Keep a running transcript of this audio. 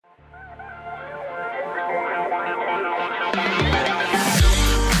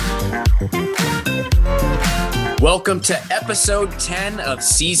Welcome to episode 10 of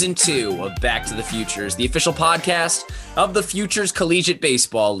season 2 of Back to the Futures, the official podcast of the Futures Collegiate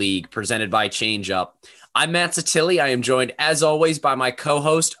Baseball League, presented by Change Up. I'm Matt Satilli. I am joined, as always, by my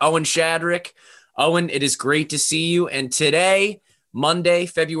co-host, Owen Shadrick. Owen, it is great to see you. And today, Monday,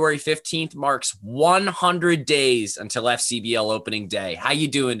 February 15th, marks 100 days until FCBL opening day. How you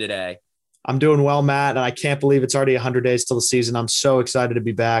doing today? I'm doing well, Matt, and I can't believe it's already 100 days till the season. I'm so excited to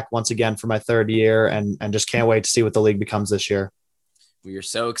be back once again for my third year and just can't wait to see what the league becomes this year. We are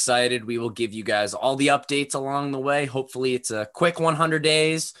so excited. We will give you guys all the updates along the way. Hopefully it's a quick 100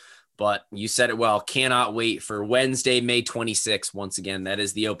 days, but you said it well. Cannot wait for Wednesday, May 26th. Once again, that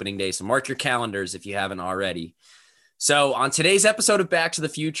is the opening day. So mark your calendars if you haven't already. So on today's episode of Back to the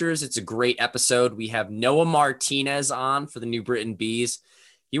Futures, it's a great episode. We have Noah Martinez on for the New Britain Bees.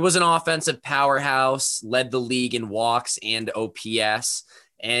 He was an offensive powerhouse, led the league in walks and OPS,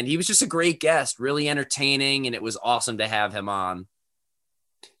 and he was just a great guest, really entertaining, and it was awesome to have him on.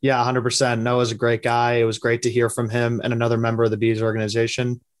 Yeah, 100%. Noah's a great guy. It was great to hear from him and another member of the Bees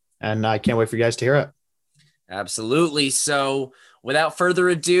organization, and I can't wait for you guys to hear it. Absolutely. So without further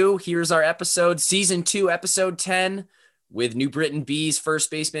ado, here's our episode, Season 2, Episode 10, with New Britain Bees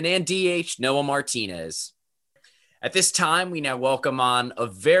first baseman and DH, Noah Martinez. At this time, we now welcome on a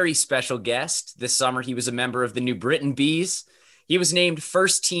very special guest. This summer, he was a member of the New Britain Bees. He was named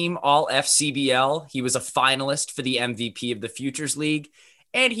first team All-FCBL. He was a finalist for the MVP of the Futures League,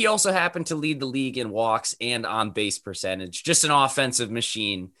 and he also happened to lead the league in walks and on-base percentage. Just an offensive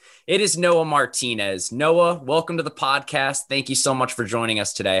machine. It is Noah Martinez. Noah, welcome to the podcast. Thank you so much for joining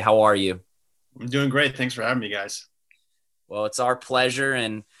us today. How are you? I'm doing great. Thanks for having me, guys. Well, it's our pleasure,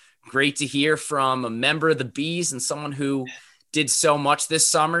 and great to hear from a member of the Bees and someone who did so much this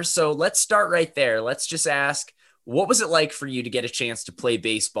summer. So let's start right there. Let's just ask, what was it like for you to get a chance to play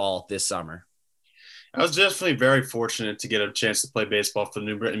baseball this summer? I was definitely very fortunate to get a chance to play baseball for the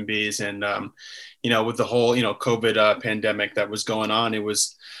New Britain Bees. And, with the whole, COVID pandemic that was going on, it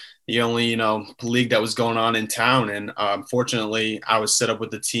was the only, league that was going on in town. And fortunately, I was set up with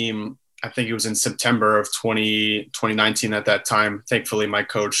the team. I think it was in September of 2019 at that time. Thankfully, my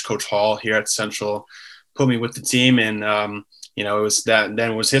coach, Coach Hall here at Central, put me with the team. And, it was that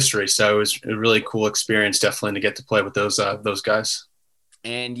then was history. So it was a really cool experience, definitely, to get to play with those guys.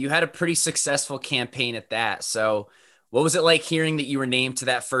 And you had a pretty successful campaign at that. So what was it like hearing that you were named to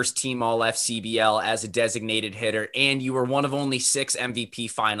that first team All-FCBL as a designated hitter, and you were one of only 6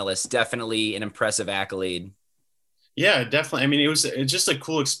 MVP finalists? Definitely an impressive accolade. Yeah, definitely. I mean, it's just a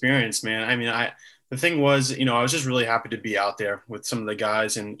cool experience, man. I mean, the thing was, I was just really happy to be out there with some of the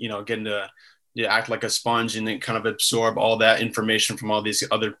guys and, getting to act like a sponge and then kind of absorb all that information from all these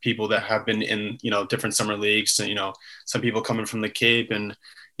other people that have been in, different summer leagues. So, some people coming from the Cape and,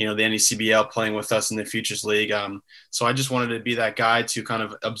 the NECBL playing with us in the Futures League. So I just wanted to be that guy to kind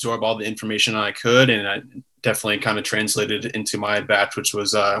of absorb all the information I could. And I definitely kind of translated it into my at-bat, which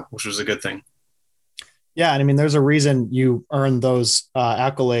was a good thing. Yeah, and I mean, there's a reason you earned those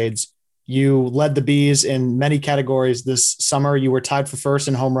accolades. You led the Bees in many categories this summer. You were tied for first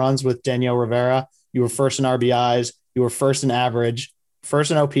in home runs with Daniel Rivera. You were first in RBIs. You were first in average,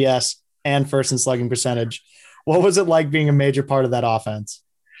 first in OPS, and first in slugging percentage. What was it like being a major part of that offense?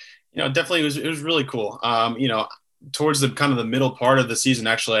 Definitely it was really cool. Towards the kind of the middle part of the season,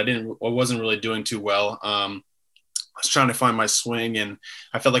 actually, I wasn't really doing too well. I was trying to find my swing, and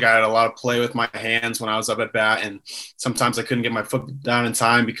I felt like I had a lot of play with my hands when I was up at bat, and sometimes I couldn't get my foot down in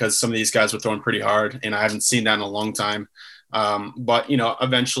time because some of these guys were throwing pretty hard, and I haven't seen that in a long time. But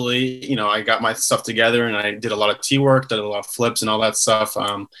eventually, I got my stuff together, and I did a lot of tee work, did a lot of flips and all that stuff,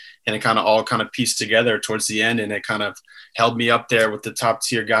 and it kind of all pieced together towards the end, and it kind of held me up there with the top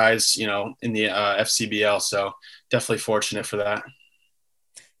tier guys, in the FCBL. So definitely fortunate for that.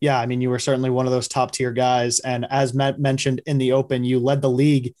 Yeah, I mean, you were certainly one of those top tier guys. And as Matt mentioned in the open, you led the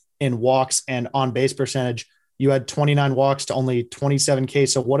league in walks and on base percentage. You had 29 walks to only 27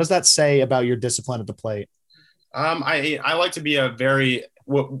 Ks. So what does that say about your discipline at the plate? I like to be a very,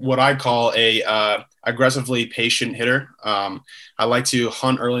 what I call a aggressively patient hitter. I like to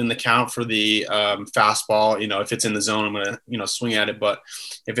hunt early in the count for the fastball. If it's in the zone, I'm going to, swing at it. But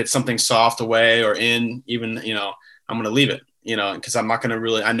if it's something soft away or in, even, I'm going to leave it. Because I'm not going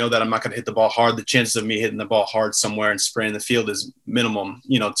to I know that I'm not going to hit the ball hard. The chances of me hitting the ball hard somewhere and spraying the field is minimum,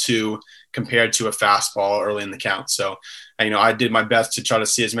 compared to a fastball early in the count. So, I did my best to try to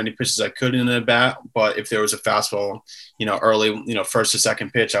see as many pitches as I could in the bat. But if there was a fastball, early, first or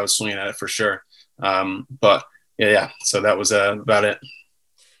second pitch, I was swinging at it for sure. But yeah. So that was about it.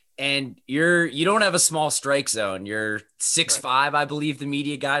 And you don't have a small strike zone. You're 6'5", I believe the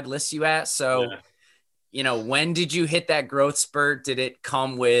media guide lists you at. So when did you hit that growth spurt? Did it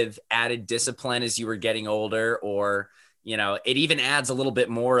come with added discipline as you were getting older, or, it even adds a little bit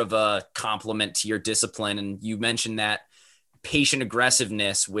more of a compliment to your discipline? And you mentioned that patient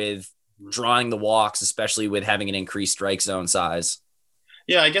aggressiveness with drawing the walks, especially with having an increased strike zone size.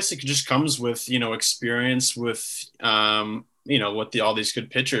 Yeah, I guess it just comes with, experience with, with all these good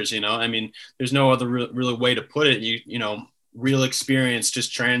pitchers, I mean, there's no other really way to put it. Real experience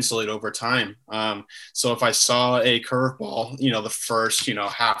just translate over time. So if I saw a curveball, the first,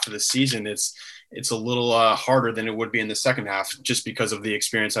 half of the season, it's a little harder than it would be in the second half, just because of the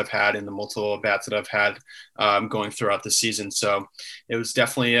experience I've had and the multiple bats that I've had going throughout the season. So it was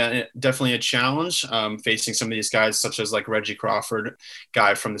definitely a challenge facing some of these guys, such as like Reggie Crawford,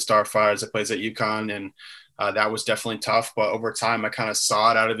 guy from the Starfires that plays at UConn. And that was definitely tough. But over time, I kind of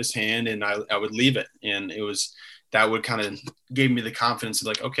saw it out of his hand and I would leave it. And that would kind of gave me the confidence of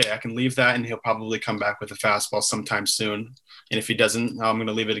like, okay, I can leave that and he'll probably come back with a fastball sometime soon. And if he doesn't, I'm going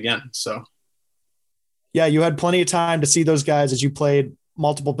to leave it again. So. Yeah, you had plenty of time to see those guys as you played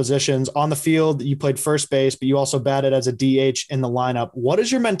multiple positions on the field. You played first base, but you also batted as a DH in the lineup. What is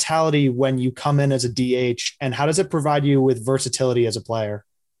your mentality when you come in as a DH, and how does it provide you with versatility as a player?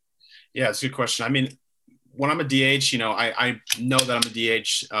 Yeah, it's a good question. I mean, when I'm a DH, I know that I'm a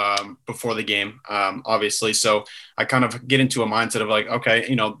DH before the game, obviously. So I kind of get into a mindset of like,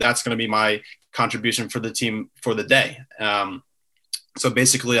 okay, that's going to be my contribution for the team for the day. So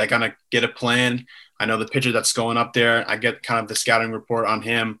basically I kind of get a plan. I know the pitcher that's going up there. I get kind of the scouting report on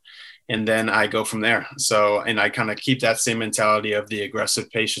him, and then I go from there. So, and I kind of keep that same mentality of the aggressive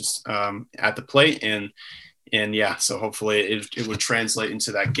patience at the plate. And yeah, so hopefully it would translate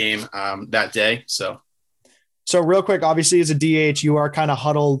into that game that day. So real quick, obviously as a DH, you are kind of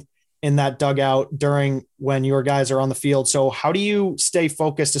huddled in that dugout during when your guys are on the field. So how do you stay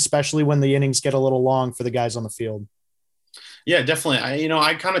focused, especially when the innings get a little long for the guys on the field? Yeah, definitely.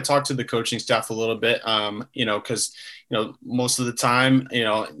 I kind of talked to the coaching staff a little bit, because, most of the time,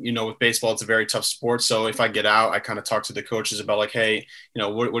 with baseball, it's a very tough sport. So if I get out, I kind of talk to the coaches about like, hey,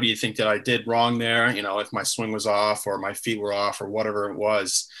 what do you think that I did wrong there? If my swing was off or my feet were off or whatever it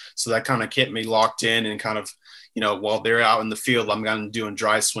was. So that kind of kept me locked in and kind of, while they're out in the field, I'm going to doing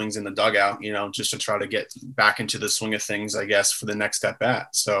dry swings in the dugout, just to try to get back into the swing of things, I guess, for the next at bat.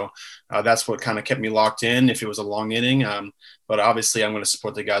 So that's what kind of kept me locked in if it was a long inning. But obviously I'm going to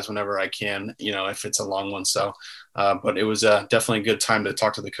support the guys whenever I can, if it's a long one. So, but it was definitely a good time to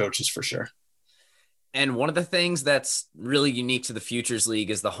talk to the coaches for sure. And one of the things that's really unique to the Futures League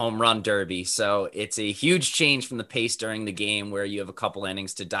is the home run derby. So it's a huge change from the pace during the game where you have a couple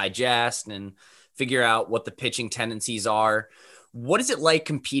innings to digest and figure out what the pitching tendencies are. What is it like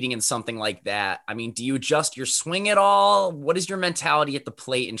competing in something like that? I mean, do you adjust your swing at all? What is your mentality at the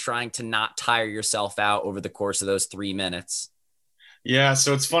plate in trying to not tire yourself out over the course of those 3 minutes? Yeah,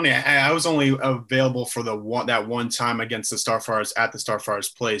 so it's funny. I was only available for that one time against the Starfires at the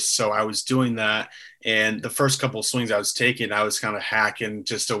Starfires place. So I was doing that, and the first couple of swings I was taking, I was kind of hacking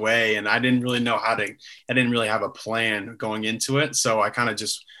just away, and I didn't really know I didn't really have a plan going into it. So I kind of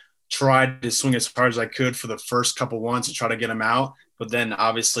just tried to swing as hard as I could for the first couple ones to try to get them out. But then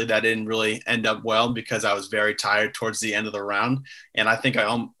obviously that didn't really end up well because I was very tired towards the end of the round. And I think I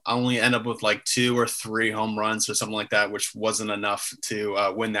only end up with like 2 or 3 home runs or something like that, which wasn't enough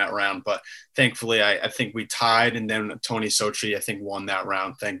to win that round. But thankfully, I think we tied. And then Tony Sotri, I think, won that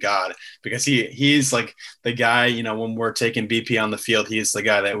round. Thank God. Because he's like the guy, when we're taking BP on the field, he's the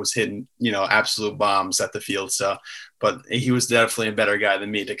guy that was hitting, absolute bombs at the field. So, but he was definitely a better guy than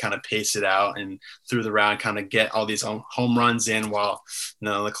me to kind of pace it out and through the round, kind of get all these home runs in while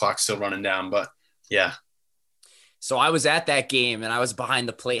the clock's still running down. But yeah. So I was at that game and I was behind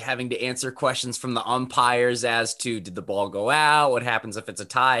the plate having to answer questions from the umpires as to, did the ball go out? What happens if it's a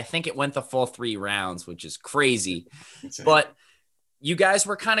tie? I think it went the full 3 rounds, which is crazy. But you guys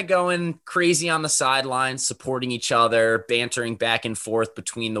were kind of going crazy on the sidelines, supporting each other, bantering back and forth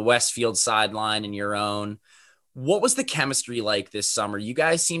between the Westfield sideline and your own. What was the chemistry like this summer? You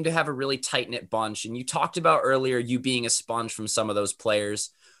guys seem to have a really tight-knit bunch, and you talked about earlier you being a sponge from some of those players.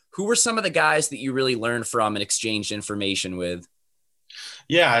 Who were some of the guys that you really learned from and exchanged information with?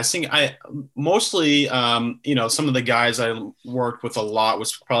 Yeah, I think mostly, some of the guys I worked with a lot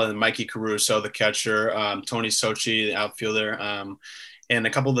was probably Mikey Caruso, the catcher, Tony Sochi, the outfielder, and a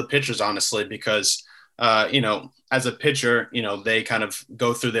couple of the pitchers, honestly, because as a pitcher, they kind of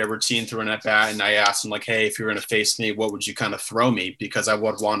go through their routine through an at bat, and I asked them like, hey, if you're going to face me, what would you kind of throw me? Because I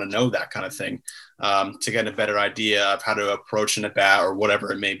would want to know that kind of thing to get a better idea of how to approach an at bat or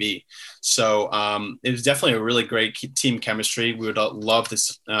whatever it may be. So it was definitely a really great team chemistry. We would love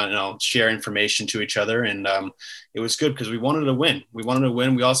to, share information to each other, and it was good because we wanted to win. We wanted to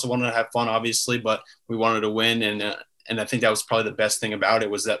win. We also wanted to have fun, obviously, but we wanted to win, and I think that was probably the best thing about it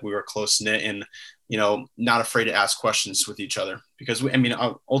was that we were close knit and not afraid to ask questions with each other because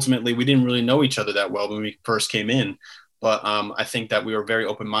ultimately we didn't really know each other that well when we first came in. But I think that we were very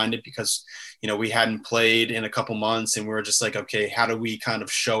open-minded because, we hadn't played in a couple months and we were just like, okay, how do we kind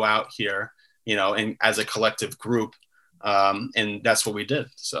of show out here, and as a collective group. And that's what we did.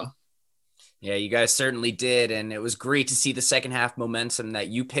 So. Yeah, you guys certainly did. And it was great to see the second half momentum that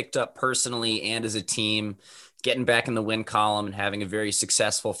you picked up personally and as a team, getting back in the win column and having a very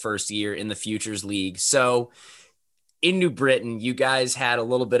successful first year in the Futures League. So in New Britain, you guys had a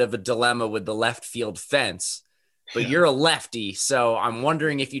little bit of a dilemma with the left field fence, but you're a lefty. So I'm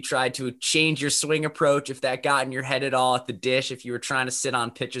wondering if you tried to change your swing approach, if that got in your head at all at the dish, if you were trying to sit on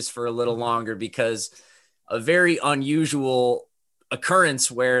pitches for a little longer, because a very unusual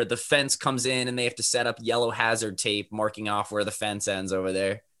occurrence where the fence comes in and they have to set up yellow hazard tape marking off where the fence ends over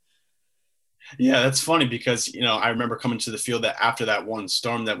there. Yeah, that's funny because, I remember coming to the field that after that one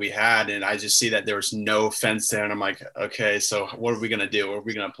storm that we had, and I just see that there was no fence there. And I'm like, okay, so what are we going to do? Are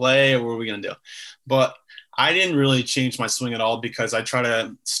we going to play or what are we going to do? But I didn't really change my swing at all because I try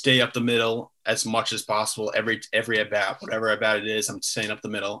to stay up the middle as much as possible. Every at bat, whatever at bat it is, I'm staying up the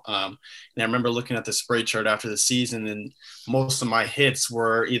middle. And I remember looking at the spray chart after the season, and most of my hits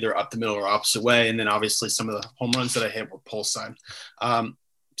were either up the middle or opposite way. And then obviously some of the home runs that I hit were pull side.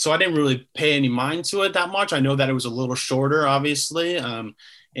 So I didn't really pay any mind to it that much. I know that it was a little shorter, obviously. And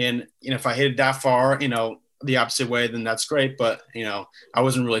if I hit it that far, the opposite way, then that's great. But, I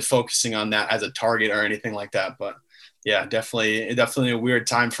wasn't really focusing on that as a target or anything like that. But yeah, definitely a weird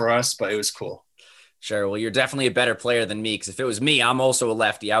time for us, but it was cool. Sure. Well, you're definitely a better player than me, because if it was me, I'm also a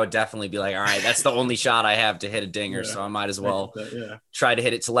lefty. I would definitely be like, all right, that's the only shot I have to hit a dinger, so I might as well try to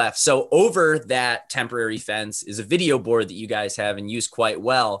hit it to left. So over that temporary fence is a video board that you guys have and use quite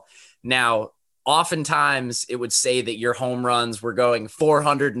well. Now, oftentimes it would say that your home runs were going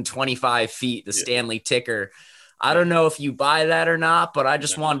 425 feet, the Stanley ticker. I don't know if you buy that or not, but I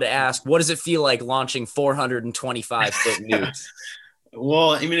just wanted to ask, what does it feel like launching 425 foot nukes?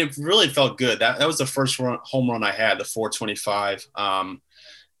 Well, it really felt good. That was the first home run I had, the 425.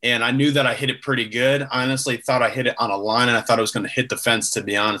 And I knew that I hit it pretty good. I honestly thought I hit it on a line, and I thought I was going to hit the fence, to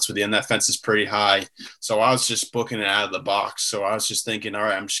be honest with you. And that fence is pretty high. So I was just booking it out of the box. So I was just thinking, all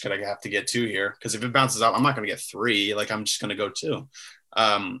right, I'm just going to have to get 2 here. Because if it bounces out, I'm not going to get 3. Like, I'm just going to go 2.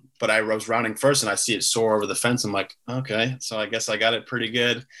 But I was rounding first and I see it soar over the fence. I'm like, okay, so I guess I got it pretty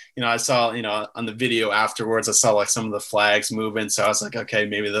good. I saw, on the video afterwards, I saw like some of the flags moving. So I was like, okay,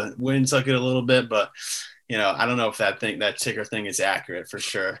 maybe the wind took it a little bit, but I don't know if that ticker thing is accurate for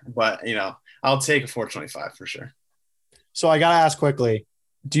sure, but I'll take a 425 for sure. So I got to ask quickly,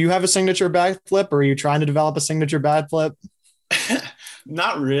 do you have a signature bag flip, or are you trying to develop a signature bag flip?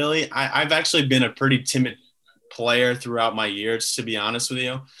 Not really. I've actually been a pretty timid player throughout my years, to be honest with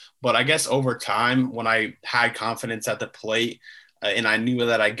you. But I guess over time, when I had confidence at the plate and I knew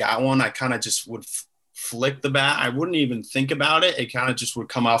that I got one, I kind of just would flick the bat. I wouldn't even think about it. It kind of just would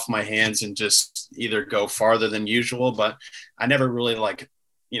come off my hands and just either go farther than usual. But I never really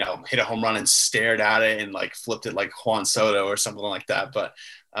hit a home run and stared at it and flipped it like Juan Soto or something like that. But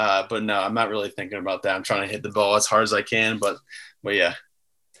no, I'm not really thinking about that. I'm trying to hit the ball as hard as I can, but yeah.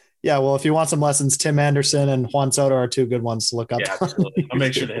 Yeah, well, if you want some lessons, Tim Anderson and Juan Soto are 2 good ones to look up. Yeah, absolutely. I'll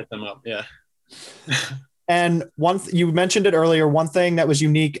make sure to hit them up. Yeah. And you mentioned it earlier. One thing that was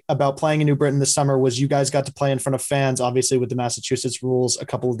unique about playing in New Britain this summer was you guys got to play in front of fans. Obviously, with the Massachusetts rules, a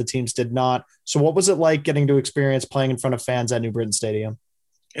couple of the teams did not. So what was it like getting to experience playing in front of fans at New Britain Stadium?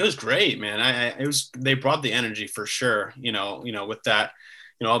 It was great, man. They brought the energy for sure, with that,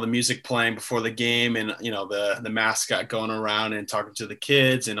 all the music playing before the game and, the mascot going around and talking to the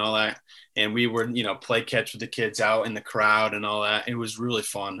kids and all that. And we were, play catch with the kids out in the crowd and all that. It was really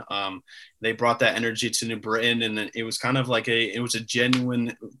fun. They brought that energy to New Britain, and it was kind of like it was a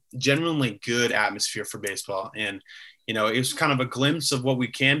genuinely good atmosphere for baseball. And, it was kind of a glimpse of what we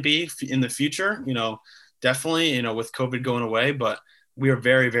can be in the future, definitely, with COVID going away, but we are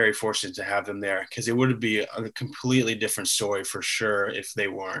very, very fortunate to have them there, because it would be a completely different story for sure if they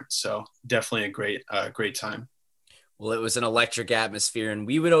weren't. So definitely a great time. Well, it was an electric atmosphere, and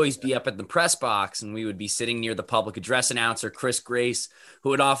we would always be up at the press box, and we would be sitting near the public address announcer, Chris Grace, who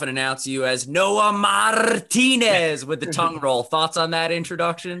would often announce you as Noah Martinez with the tongue roll. Thoughts on that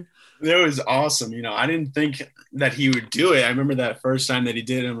introduction? It was awesome. I didn't think that he would do it. I remember that first time that he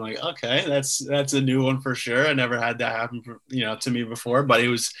did. I'm like, okay, that's a new one for sure. I never had that happen, to me before. But it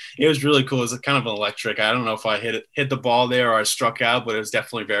was really cool. It was kind of electric. I don't know if I hit the ball there or I struck out, but it was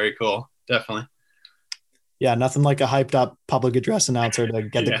definitely very cool. Definitely. Yeah, nothing like a hyped up public address announcer to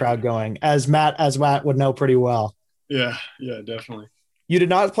get the crowd going, as Matt would know pretty well. Yeah, definitely. You did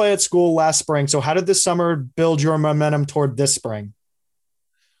not play at school last spring. So how did this summer build your momentum toward this spring?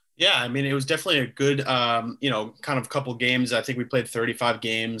 Yeah, I mean, it was definitely a good, kind of couple games. I think we played 35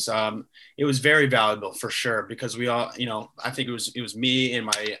 games. It was very valuable for sure because we all, I think it was me and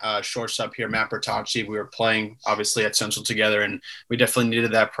my shortstop here, Matt Bertocci. We were playing obviously at Central together, and we definitely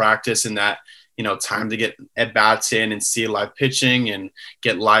needed that practice and that, time to get at bats in and see live pitching and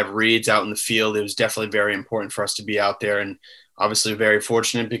get live reads out in the field. It was definitely very important for us to be out there, and obviously very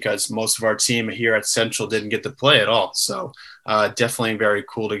fortunate because most of our team here at Central didn't get to play at all. So definitely very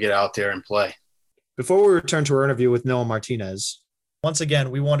cool to get out there and play. Before we return to our interview with Noah Martinez, once again,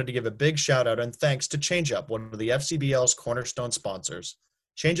 we wanted to give a big shout out and thanks to ChangeUp, one of the FCBL's cornerstone sponsors.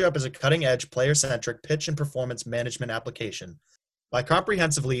 ChangeUp is a cutting-edge, player-centric pitch and performance management application. By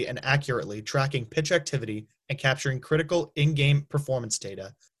comprehensively and accurately tracking pitch activity and capturing critical in-game performance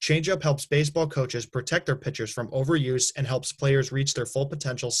data, ChangeUp helps baseball coaches protect their pitchers from overuse and helps players reach their full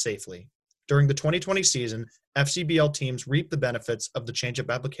potential safely. During the 2020 season, FCBL teams reap the benefits of the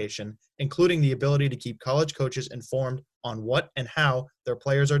ChangeUp application, including the ability to keep college coaches informed on what and how their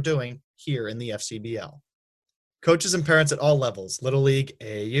players are doing here in the FCBL. Coaches and parents at all levels, Little League,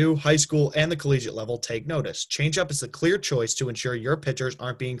 AAU, high school, and the collegiate level take notice. ChangeUp is the clear choice to ensure your pitchers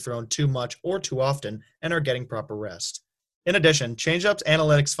aren't being thrown too much or too often and are getting proper rest. In addition, ChangeUp's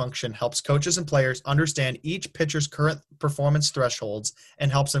analytics function helps coaches and players understand each pitcher's current performance thresholds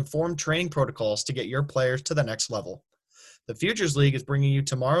and helps inform training protocols to get your players to the next level. The Futures League is bringing you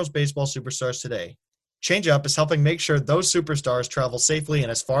tomorrow's baseball superstars today. ChangeUp is helping make sure those superstars travel safely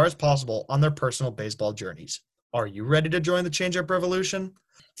and as far as possible on their personal baseball journeys. Are you ready to join the ChangeUp revolution?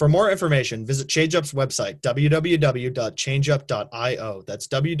 For more information, visit ChangeUp's website, www.changeup.io. That's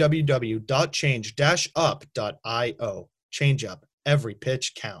www.change-up.io. ChangeUp. Every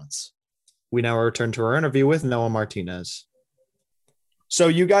pitch counts. We now return to our interview with Noah Martinez. So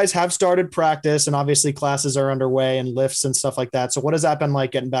you guys have started practice, and obviously classes are underway and lifts and stuff like that. So what has that been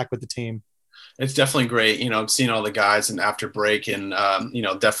like getting back with the team? It's definitely great. Seeing all the guys and after break and,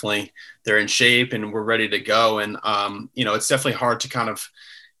 definitely they're in shape and we're ready to go. And, it's definitely hard to kind of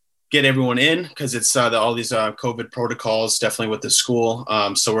get everyone in because it's all these COVID protocols, definitely with the school.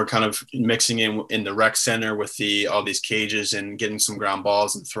 So we're kind of mixing in the rec center with all these cages and getting some ground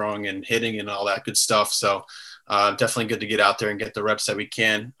balls and throwing and hitting and all that good stuff. So definitely good to get out there and get the reps that we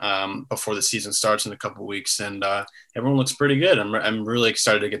can before the season starts in a couple of weeks. And everyone looks pretty good. I'm really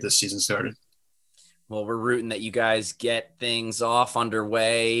excited to get this season started. Well, we're rooting that you guys get things off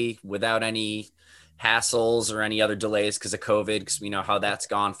underway without any hassles or any other delays because of COVID, because we know how that's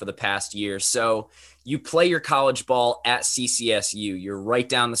gone for the past year. So you play your college ball at CCSU. You're right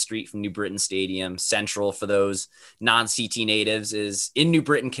down the street from New Britain Stadium. Central, for those non-CT natives, is in New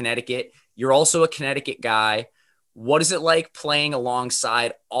Britain, Connecticut. You're also a Connecticut guy. What is it like playing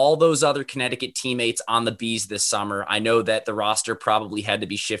alongside all those other Connecticut teammates on the Bees this summer? I know that the roster probably had to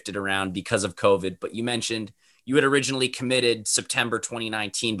be shifted around because of COVID, but you mentioned you had originally committed September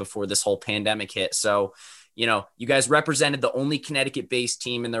 2019 before this whole pandemic hit. So, you guys represented the only Connecticut-based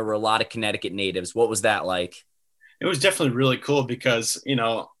team, and there were a lot of Connecticut natives. What was that like? It was definitely really cool because,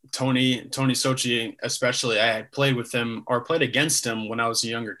 Tony Sochi, especially, I had played with him or played against him when I was a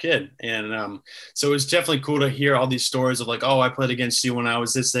younger kid. And so it was definitely cool to hear all these stories of like, oh, I played against you when I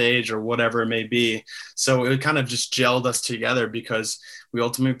was this age or whatever it may be. So it kind of just gelled us together because we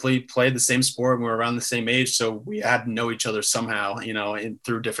ultimately played the same sport and we were around the same age. So we had to know each other somehow,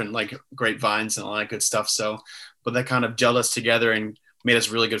 through different like grapevines and all that good stuff. So, but that kind of gelled us together and made us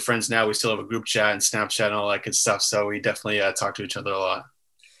really good friends. Now we still have a group chat and Snapchat and all that good stuff. So we definitely talk to each other a lot.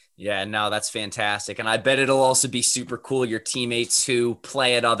 Yeah, no, that's fantastic. And I bet it'll also be super cool. Your teammates who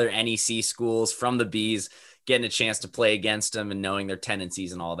play at other NEC schools from the Bees getting a chance to play against them and knowing their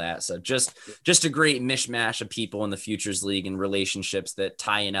tendencies and all that. So just a great mishmash of people in the Futures League and relationships that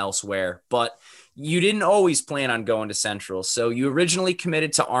tie in elsewhere. But you didn't always plan on going to Central. So you originally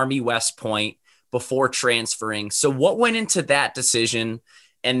committed to Army West Point before transferring. So what went into that decision?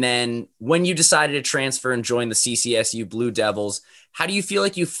 And then when you decided to transfer and join the CCSU Blue Devils, how do you feel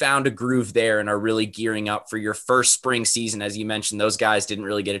like you found a groove there and are really gearing up for your first spring season? As you mentioned, those guys didn't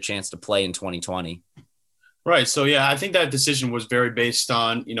really get a chance to play in 2020. Right. So, yeah, I think that decision was very based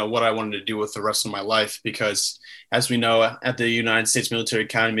on, what I wanted to do with the rest of my life, because as we know, at the United States Military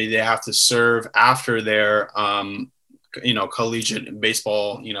Academy, they have to serve after their, collegiate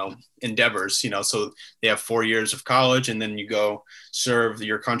baseball, endeavors, so they have 4 years of college, and then you go serve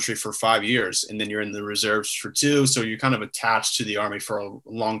your country for 5 years, and then you're in the reserves for 2. So you're kind of attached to the Army for a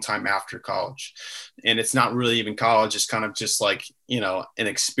long time after college. And it's not really even college. It's kind of just like, an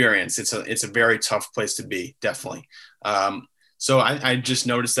experience. It's a very tough place to be, definitely. So I just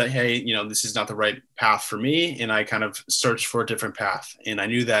noticed that, hey, this is not the right path for me. And I kind of searched for a different path. And I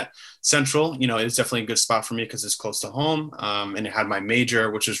knew that Central, is definitely a good spot for me because it's close to home. And it had my major,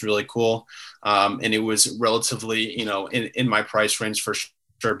 which was really cool. And it was relatively, in my price range for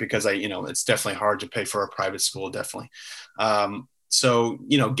sure, because it's definitely hard to pay for a private school, definitely. So,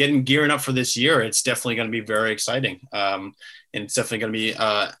 gearing up for this year, it's definitely going to be very exciting. And it's definitely going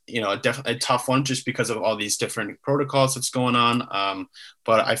to be, a tough one just because of all these different protocols that's going on.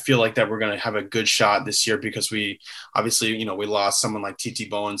 But I feel like that we're going to have a good shot this year because we obviously, we lost someone like TT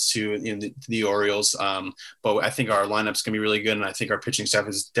Bowens to the Orioles. But I think our lineup's going to be really good. And I think our pitching staff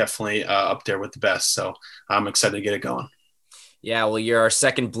is definitely up there with the best. So I'm excited to get it going. Yeah, well, you're our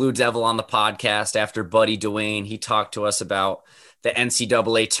second Blue Devil on the podcast after Buddy Dwayne. He talked to us about the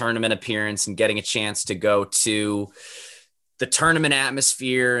NCAA tournament appearance and getting a chance to go to the tournament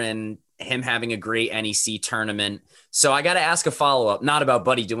atmosphere and him having a great NEC tournament. So I got to ask a follow-up, not about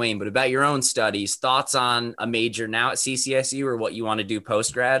Buddy Dwayne, but about your own studies, thoughts on a major now at CCSU or what you want to do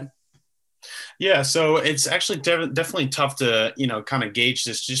post-grad? Yeah, so it's actually definitely tough to, kind of gauge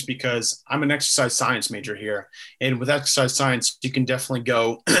this just because I'm an exercise science major here. And with exercise science, you can definitely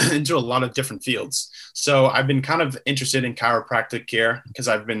go into a lot of different fields. So I've been kind of interested in chiropractic care because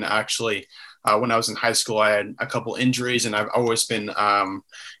I've been actually when I was in high school, I had a couple injuries and I've always been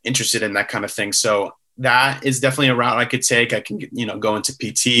interested in that kind of thing. So that is definitely a route I could take. I can, go into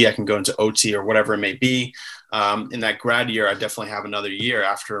PT, I can go into OT or whatever it may be. In that grad year, I definitely have another year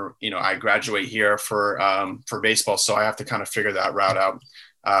after, I graduate here for baseball. So I have to kind of figure that route out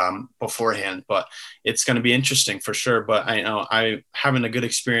beforehand, but it's going to be interesting for sure. But I know I'm having a good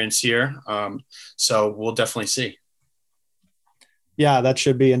experience here. So we'll definitely see. Yeah, that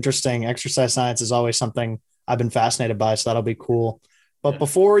should be interesting. Exercise science is always something I've been fascinated by, so that'll be cool. But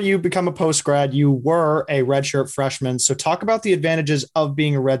before you become a post grad, you were a redshirt freshman. So talk about the advantages of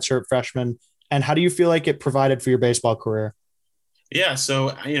being a redshirt freshman and how do you feel like it provided for your baseball career? Yeah, so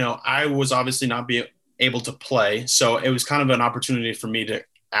I was obviously not able to play, so it was kind of an opportunity for me to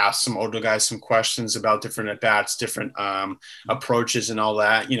ask some older guys some questions about different at bats, different approaches, and all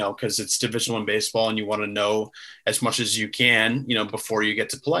that. Because it's Division I baseball, and you want to know as much as you can, before you get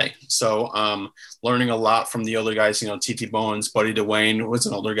to play. So learning a lot from the older guys. TT Bowens, Buddy Dwayne was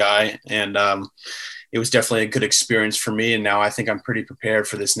an older guy, and it was definitely a good experience for me. And now I think I'm pretty prepared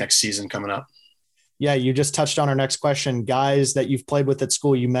for this next season coming up. Yeah, you just touched on our next question. Guys that you've played with at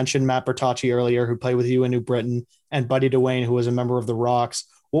school, you mentioned Matt Bertocci earlier, who played with you in New Britain, and Buddy Dwayne, who was a member of the Rocks.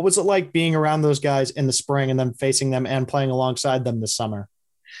 What was it like being around those guys in the spring and then facing them and playing alongside them this summer?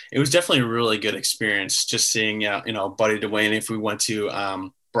 It was definitely a really good experience just seeing, Buddy Dwayne. If we went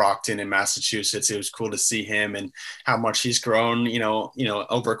to Brockton in Massachusetts, it was cool to see him and how much he's grown,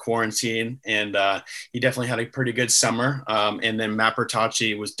 over quarantine. And he definitely had a pretty good summer. And then Matt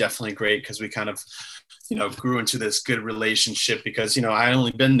Bertocci was definitely great because we kind of, grew into this good relationship because, I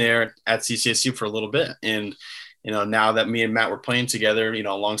only been there at CCSU for a little bit. And, now that me and Matt were playing together,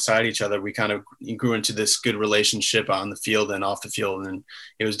 alongside each other, we kind of grew into this good relationship on the field and off the field. And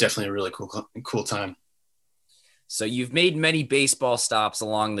it was definitely a really cool time. So you've made many baseball stops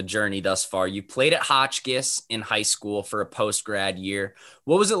along the journey thus far. You played at Hotchkiss in high school for a post-grad year.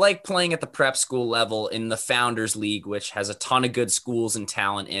 What was it like playing at the prep school level in the Founders League, which has a ton of good schools and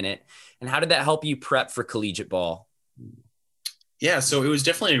talent in it? And how did that help you prep for collegiate ball? Yeah, so it was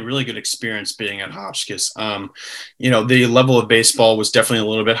definitely a really good experience being at Hotchkiss. The level of baseball was definitely a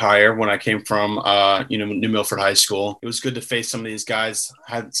little bit higher when I came from, New Milford High School. It was good to face some of these guys,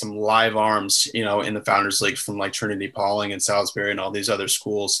 had some live arms, in the Founders League from like Trinity Pauling and Salisbury and all these other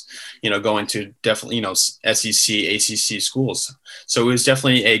schools, going to definitely, SEC, ACC schools. So it was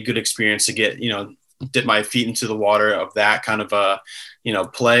definitely a good experience to get, dip my feet into the water of that kind of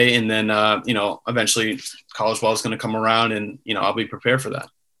play. And then, eventually college ball is going to come around and, I'll be prepared for that.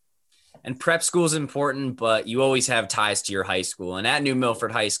 And prep school is important, but you always have ties to your high school. And at New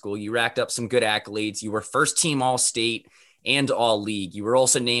Milford High School, you racked up some good accolades. You were first team All-State and all league. You were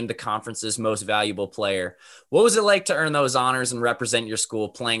also named the conference's most valuable player. What was it like to earn those honors and represent your school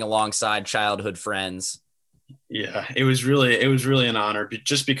playing alongside childhood friends? Yeah, it was really an honor,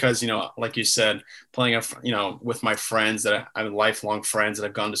 just because, like you said, playing with my friends that I'm lifelong friends that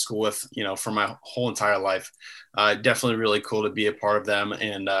I've gone to school with, for my whole entire life. Definitely really cool to be a part of them.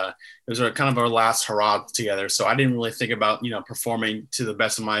 And it was kind of our last hurrah together. So I didn't really think about, performing to the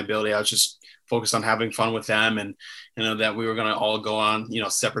best of my ability. I was just focused on having fun with them, and, that we were going to all go on,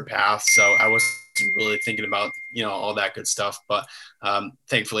 separate paths. So I wasn't really thinking about, all that good stuff. But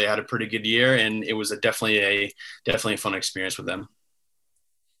thankfully I had a pretty good year, and it was definitely a fun experience with them.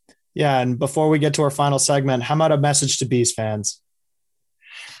 Yeah. And before we get to our final segment, how about a message to Bees fans?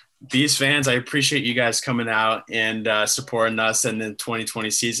 Bees fans, I appreciate you guys coming out and supporting us in the 2020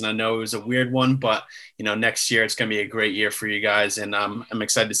 season. I know it was a weird one, but next year it's going to be a great year for you guys, and I'm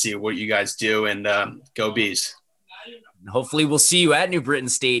excited to see what you guys do, and go Bees. Hopefully we'll see you at New Britain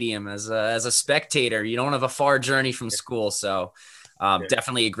Stadium as a spectator. You don't have a far journey from school, so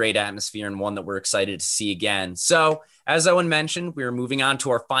definitely a great atmosphere, and one that we're excited to see again. So as Owen mentioned, we're moving on to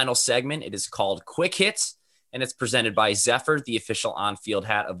our final segment. It is called Quick Hits, and it's presented by Zephyr, the official on-field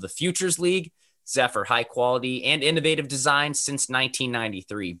hat of the Futures League. Zephyr, high quality and innovative design since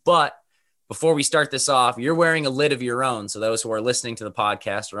 1993. But before we start this off, you're wearing a lid of your own, so those who are listening to the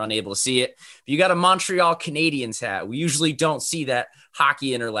podcast are unable to see it. You got a Montreal Canadiens hat. We usually don't see that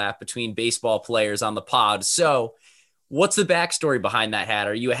hockey interlap between baseball players on the pod. So what's the backstory behind that hat?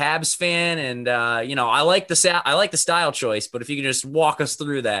 Are you a Habs fan? And, I like the style choice, but if you can just walk us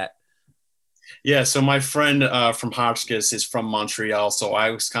through that. Yeah, so my friend from Hotchkiss is from Montreal, so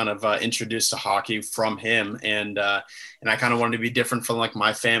I was kind of introduced to hockey from him, and I kind of wanted to be different from like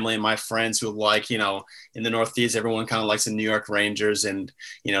my family and my friends who like, in the Northeast, everyone kind of likes the New York Rangers and,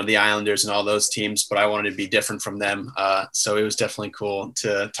 the Islanders and all those teams, but I wanted to be different from them. So it was definitely cool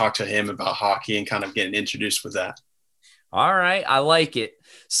to talk to him about hockey and kind of getting introduced with that. All right, I like it.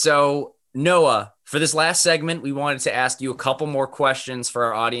 So Noah, for this last segment, we wanted to ask you a couple more questions for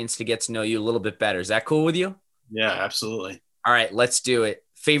our audience to get to know you a little bit better. Is that cool with you? Yeah, absolutely. All right, let's do it.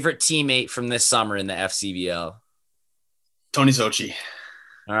 Favorite teammate from this summer in the FCBL? Tony Sochi.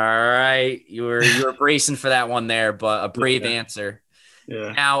 All right. You were bracing for that one there, but a brave answer.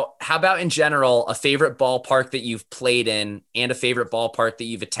 Yeah. Now, how about in general, a favorite ballpark that you've played in and a favorite ballpark that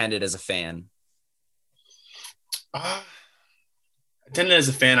you've attended as a fan? Attended as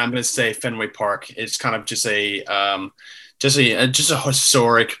a fan, I'm going to say Fenway Park. It's kind of just a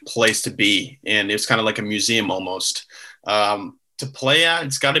historic place to be, and it's kind of like a museum almost. To play at,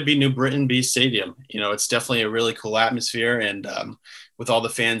 it's got to be New Britain Bees Stadium. It's definitely a really cool atmosphere, and with all the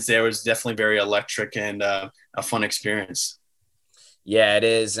fans there, it was definitely very electric and a fun experience. Yeah, it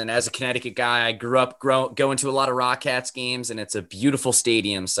is. And as a Connecticut guy, I grew up going to a lot of Rockcats games, and it's a beautiful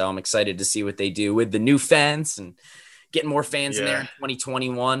stadium. So I'm excited to see what they do with the new fans and getting more fans in there in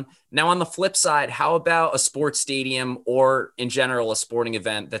 2021. Now, on the flip side, how about a sports stadium or in general, a sporting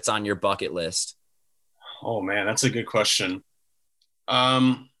event that's on your bucket list? Oh man, that's a good question.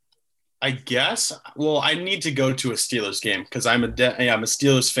 I guess, I need to go to a Steelers game because I'm a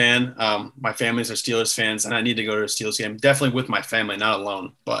Steelers fan. My family's are Steelers fans, and I need to go to a Steelers game, definitely with my family, not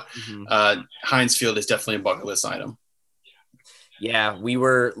alone, but Heinz Field is definitely a bucket list item. Yeah, we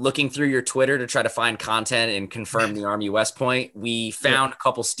were looking through your Twitter to try to find content and confirm the Army West Point. We found a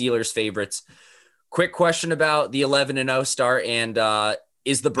couple Steelers favorites. Quick question about the 11-0 start, and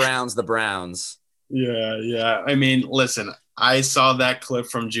is the Browns the Browns? Yeah. I mean, listen, I saw that clip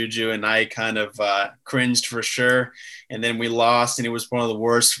from Juju, and I kind of cringed for sure. And then we lost, and it was one of the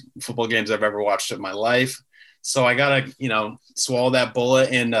worst football games I've ever watched in my life. So I got to, swallow that bullet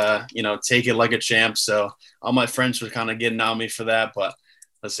and, take it like a champ. So all my friends were kind of getting on me for that. But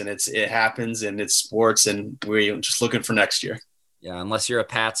listen, it happens, and it's sports, and we're just looking for next year. Yeah, unless you're a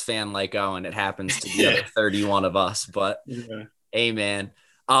Pats fan like Owen, it happens to be other 31 of us. But, hey, man.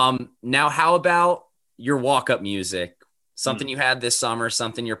 Now, how about your walk-up music? Something you had this summer,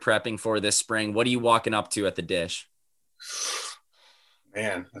 something you're prepping for this spring. What are you walking up to at the Dish?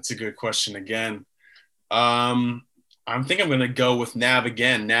 Man, that's a good question again. I think I'm going to go with Nav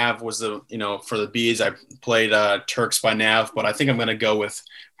again. Nav was for the Bees, I played Turks by Nav, but I think I'm going to go with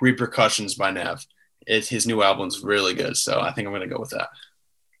Repercussions by Nav. His new album's really good, so I think I'm going to go with that.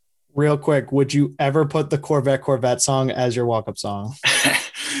 Real quick, would you ever put the Corvette song as your walk-up song?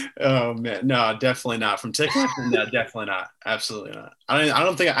 Oh man, no, definitely not. From TikTok, no, definitely not. Absolutely not. I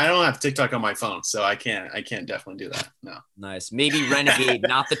don't have TikTok on my phone, so I can't definitely do that. No. Nice. Maybe Renegade,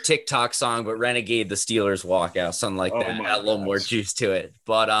 not the TikTok song, but Renegade, the Steelers walkout, something like that. A little more juice to it.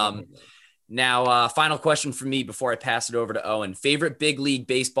 But Now, final question from me before I pass it over to Owen. Favorite big league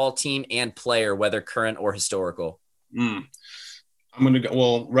baseball team and player, whether current or historical? I'm going to go,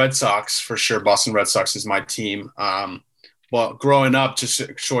 well, Red Sox for sure. Boston Red Sox is my team. Well, growing up, just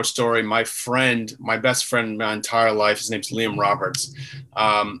a short story, my best friend my entire life, his name's Liam Roberts.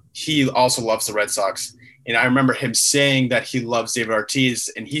 He also loves the Red Sox. And I remember him saying that he loves David Ortiz,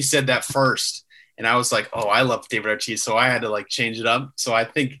 and he said that first. And I was like, oh, I love David Ortiz. So I had to like change it up. So I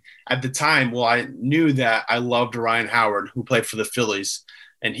think at the time, well, I knew that I loved Ryan Howard, who played for the Phillies,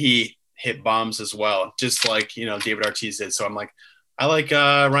 and he hit bombs as well, just like, David Ortiz did. So I'm like, I like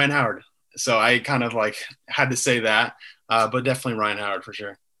Ryan Howard. So I kind of like had to say that, but definitely Ryan Howard for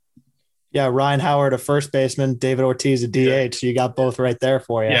sure. Yeah, Ryan Howard, a first baseman, David Ortiz, a DH. Yeah. So you got both right there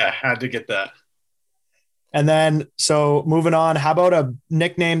for you. Yeah, had to get that. And then, so moving on, how about a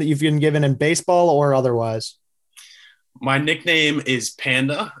nickname that you've been given in baseball or otherwise? My nickname is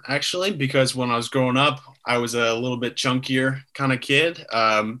Panda, actually, because when I was growing up, I was a little bit chunkier kind of kid.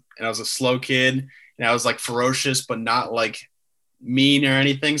 And I was a slow kid, and I was like ferocious, but not like mean or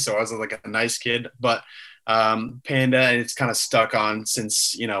anything. So I was like a nice kid, but Panda, and it's kind of stuck on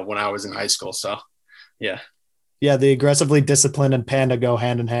since, when I was in high school. So, yeah. Yeah, the aggressively disciplined and Panda go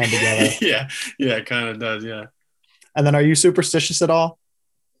hand in hand together. yeah, it kind of does, yeah. And then, are you superstitious at all?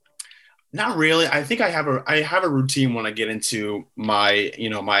 Not really. I think I have a routine when I get into my,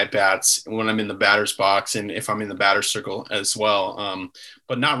 my bats, when I'm in the batter's box and if I'm in the batter's circle as well.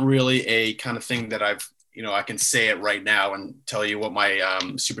 But not really a kind of thing that I've, I can say it right now and tell you what my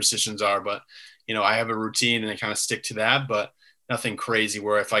superstitions are. But, I have a routine and I kind of stick to that. But nothing crazy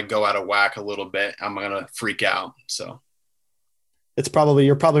where if I go out of whack a little bit, I'm going to freak out. So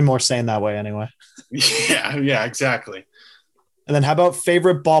you're probably more sane that way anyway. Yeah, exactly. And then how about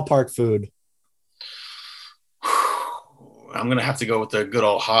favorite ballpark food? I'm going to have to go with the good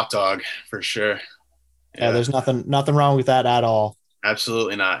old hot dog for sure. Yeah, there's nothing wrong with that at all.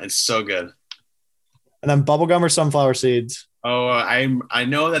 Absolutely not. It's so good. And then bubblegum or sunflower seeds? Oh, I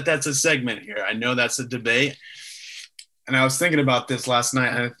know that's a segment here. I know that's a debate. And I was thinking about this last night,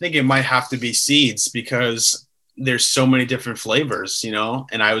 and I think it might have to be seeds because there's so many different flavors,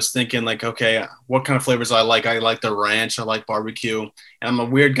 and I was thinking like, okay, what kind of flavors I like the ranch, I like barbecue, and I'm a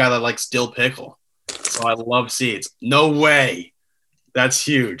weird guy that likes dill pickle, so I love seeds. No way. That's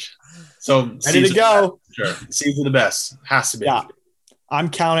huge. So ready to go. Sure. Seeds are the best. Has to be. Yeah. I'm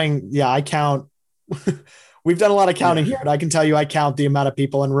counting. Yeah, I count. We've done a lot of counting here, and I can tell you I count the amount of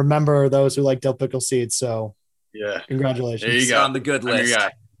people and remember those who like dill pickle seeds. So yeah, congratulations. There you go. You're on the good list.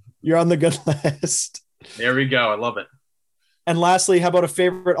 You're on the good list. There we go. I love it. And lastly, how about a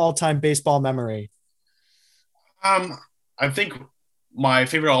favorite all-time baseball memory? I think my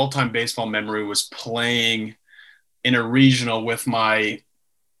favorite all-time baseball memory was playing in a regional with my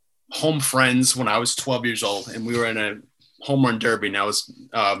home friends when I was 12 years old, and we were in a home run derby. And I was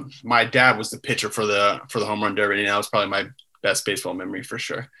my dad was the pitcher for the home run derby, and that was probably my best baseball memory for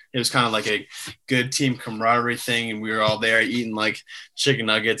sure. It was kind of like a good team camaraderie thing, and we were all there eating like chicken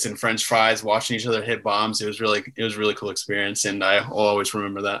nuggets and French fries, watching each other hit bombs. It was a really cool experience, and I'll always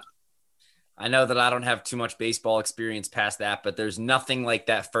remember that. I know that I don't have too much baseball experience past that, but there's nothing like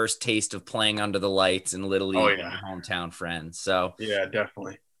that first taste of playing under the lights in Little League with your hometown friends. So yeah,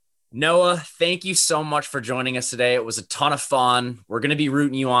 definitely. Noah, thank you so much for joining us today. It was a ton of fun. We're going to be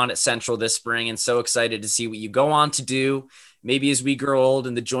rooting you on at Central this spring and so excited to see what you go on to do. Maybe as we grow old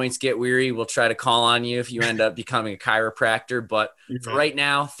and the joints get weary, we'll try to call on you if you end up becoming a chiropractor. But for right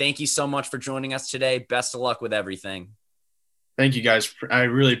now, thank you so much for joining us today. Best of luck with everything. Thank you, guys. I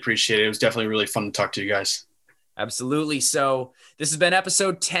really appreciate it. It was definitely really fun to talk to you guys. Absolutely. So this has been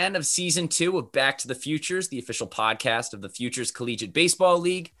episode 10 of season 2 of Back to the Futures, the official podcast of the Futures Collegiate Baseball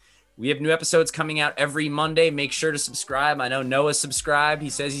League. We have new episodes coming out every Monday. Make sure to subscribe. I know Noah's subscribed. He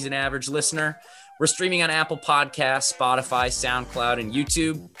says he's an average listener. We're streaming on Apple Podcasts, Spotify, SoundCloud, and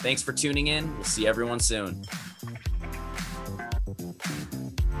YouTube. Thanks for tuning in. We'll see everyone soon.